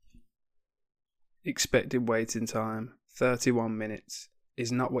Expected waiting time, 31 minutes,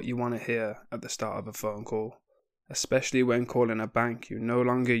 is not what you want to hear at the start of a phone call, especially when calling a bank you no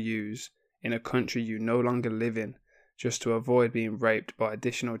longer use in a country you no longer live in, just to avoid being raped by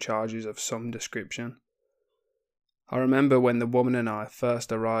additional charges of some description. I remember when the woman and I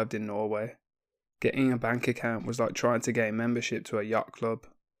first arrived in Norway. Getting a bank account was like trying to gain membership to a yacht club.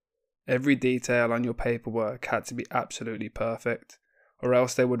 Every detail on your paperwork had to be absolutely perfect, or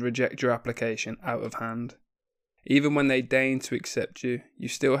else they would reject your application out of hand. Even when they deigned to accept you, you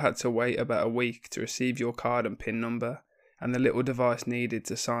still had to wait about a week to receive your card and PIN number, and the little device needed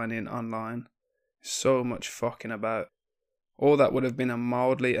to sign in online. So much fucking about. All that would have been a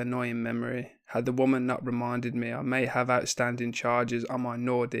mildly annoying memory had the woman not reminded me I may have outstanding charges on my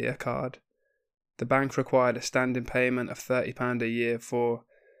Norway card. The bank required a standing payment of £30 a year for,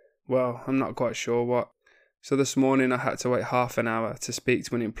 well, I'm not quite sure what. So this morning I had to wait half an hour to speak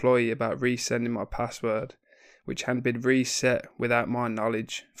to an employee about resending my password, which had been reset without my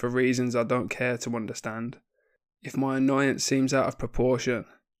knowledge for reasons I don't care to understand. If my annoyance seems out of proportion,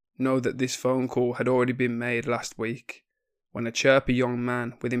 know that this phone call had already been made last week, when a chirpy young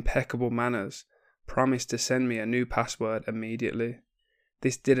man with impeccable manners promised to send me a new password immediately.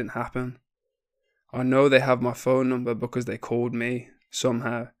 This didn't happen. I know they have my phone number because they called me,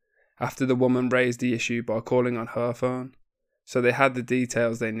 somehow, after the woman raised the issue by calling on her phone, so they had the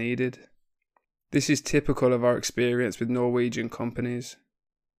details they needed. This is typical of our experience with Norwegian companies.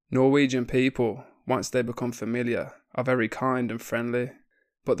 Norwegian people, once they become familiar, are very kind and friendly,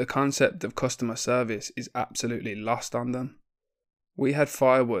 but the concept of customer service is absolutely lost on them. We had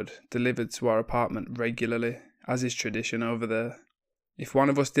firewood delivered to our apartment regularly, as is tradition over there. If one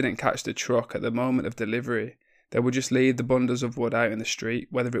of us didn't catch the truck at the moment of delivery, they would just leave the bundles of wood out in the street,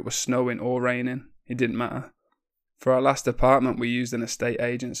 whether it was snowing or raining. It didn't matter. For our last apartment, we used an estate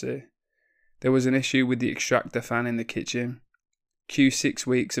agency. There was an issue with the extractor fan in the kitchen. Cue 6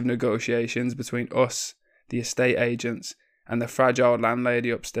 weeks of negotiations between us, the estate agents, and the fragile landlady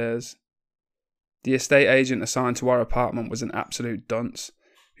upstairs. The estate agent assigned to our apartment was an absolute dunce,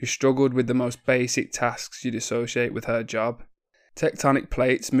 who struggled with the most basic tasks you'd associate with her job. Tectonic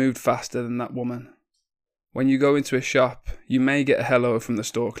plates moved faster than that woman. When you go into a shop, you may get a hello from the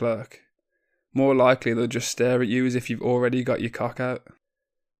store clerk. More likely they'll just stare at you as if you've already got your cock out.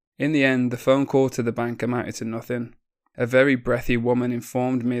 In the end, the phone call to the bank amounted to nothing. A very breathy woman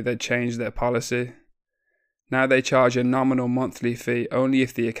informed me they'd changed their policy. Now they charge a nominal monthly fee only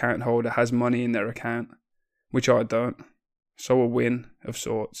if the account holder has money in their account, which I don't. So a win, of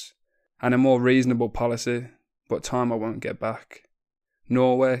sorts. And a more reasonable policy, but time I won't get back.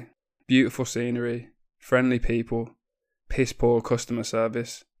 Norway, beautiful scenery, friendly people, piss poor customer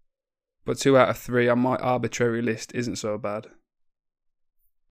service. But 2 out of 3 on my arbitrary list isn't so bad.